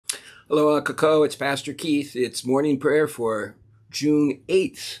Hello, Coco. It's Pastor Keith. It's morning prayer for June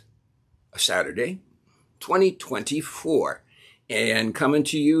 8th, a Saturday, 2024. And coming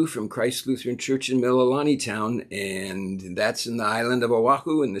to you from Christ Lutheran Church in Mililani Town, and that's in the island of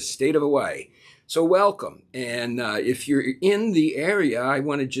Oahu in the state of Hawaii. So welcome. And if you're in the area, I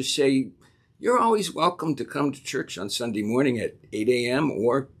want to just say you're always welcome to come to church on Sunday morning at 8 a.m.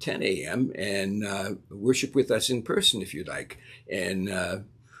 or 10 a.m. and worship with us in person if you'd like. And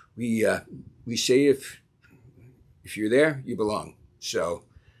we say if you're there, you belong. So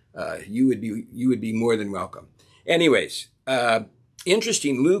you would be more than welcome. Anyways,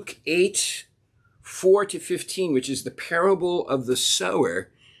 interesting. Luke 8:4-15, which is the parable of the sower,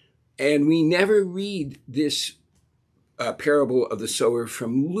 and we never read this parable of the sower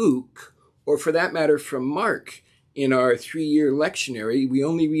from Luke, or for that matter from Mark. In our 3-year lectionary, we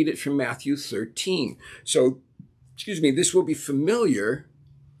only read it from Matthew 13. So, this will be familiar,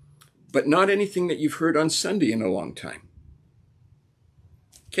 but not anything that you've heard on Sunday in a long time.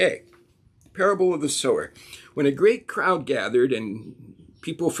 Okay, parable of the sower. When a great crowd gathered and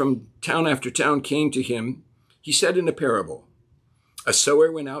people from town after town came to him, he said in a parable, "A sower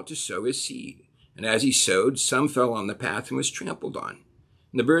went out to sow his seed, and as he sowed, some fell on the path and was trampled on,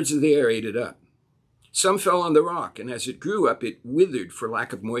 and the birds of the air ate it up. Some fell on the rock, and as it grew up, it withered for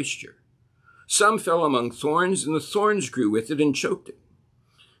lack of moisture. Some fell among thorns, and the thorns grew with it and choked it.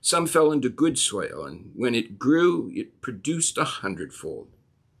 Some fell into good soil, and when it grew, it produced 100-fold.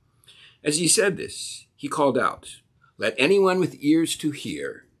 As he said this, he called out, 'Let anyone with ears to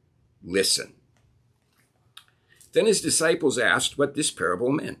hear listen.' Then his disciples asked what this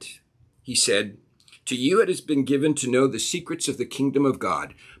parable meant. He said, 'To you it has been given to know the secrets of the kingdom of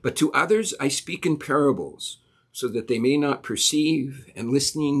God, but to others I speak in parables, so that they may not perceive, and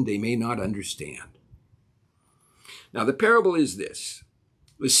listening they may not understand.' Now the parable is this.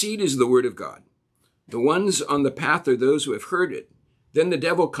 The seed is the word of God. The ones on the path are those who have heard it. Then the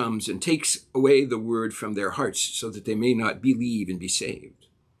devil comes and takes away the word from their hearts so that they may not believe and be saved.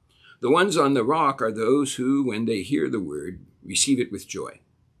 The ones on the rock are those who, when they hear the word, receive it with joy.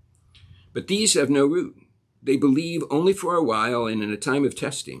 But these have no root. They believe only for a while and in a time of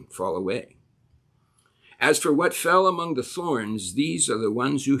testing fall away. As for what fell among the thorns, these are the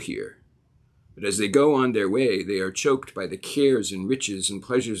ones who hear. But as they go on their way, they are choked by the cares and riches and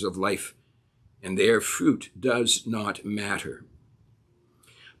pleasures of life, and their fruit does not matter.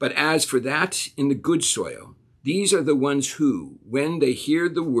 But as for that in the good soil, these are the ones who, when they hear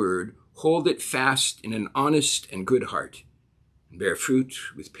the word, hold it fast in an honest and good heart, and bear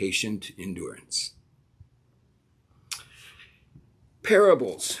fruit with patient endurance."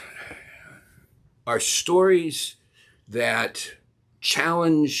 Parables are stories that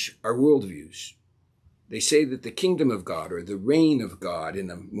challenge our worldviews. They say that the kingdom of God, or the reign of God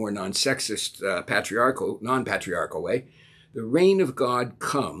in a more non-sexist, non-patriarchal way, the reign of God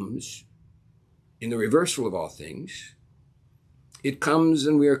comes in the reversal of all things. It comes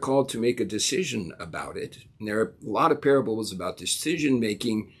and we are called to make a decision about it. And there are a lot of parables about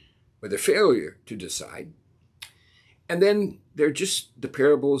decision-making or the failure to decide. And then there are just the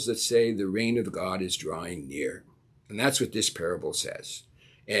parables that say the reign of God is drawing near. And that's what this parable says.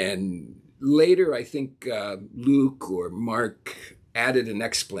 And later, I think Luke or Mark added an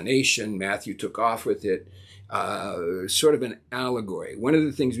explanation. Matthew took off with it, sort of an allegory. One of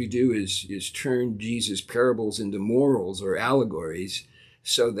the things we do is turn Jesus' parables into morals or allegories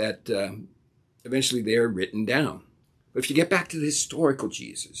so that eventually they are written down. But if you get back to the historical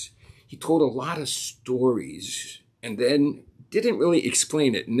Jesus, he told a lot of stories and then didn't really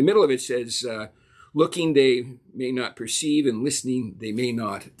explain it. In the middle of it says, looking they may not perceive, and listening they may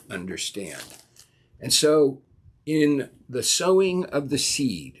not understand. And so in the sowing of the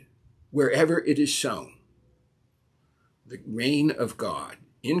seed, wherever it is sown, the reign of God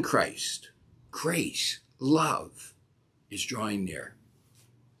in Christ, grace, love is drawing near.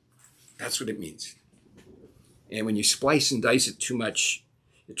 That's what it means. And when you splice and dice it too much,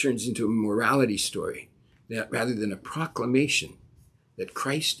 it turns into a morality story rather than a proclamation that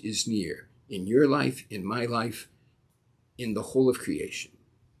Christ is near in your life, in my life, in the whole of creation.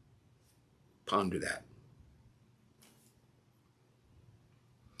 Ponder that.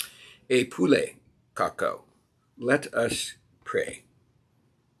 E pule, kako. Let us pray.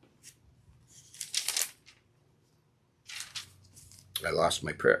 I lost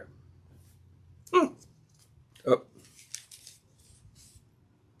my prayer. Oh.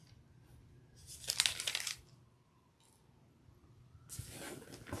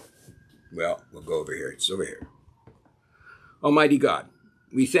 Well, we'll go over here. It's over here. Almighty God,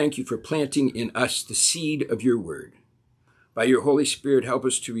 we thank you for planting in us the seed of your word. By your Holy Spirit, help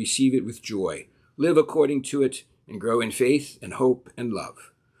us to receive it with joy, live according to it, and grow in faith and hope and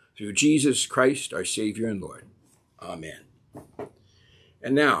love. Through Jesus Christ, our Savior and Lord. Amen.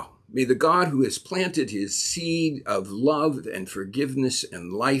 And now, may the God who has planted his seed of love and forgiveness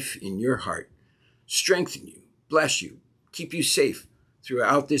and life in your heart strengthen you, bless you, keep you safe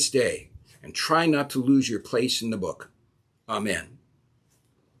throughout this day, and try not to lose your place in the book. Amen.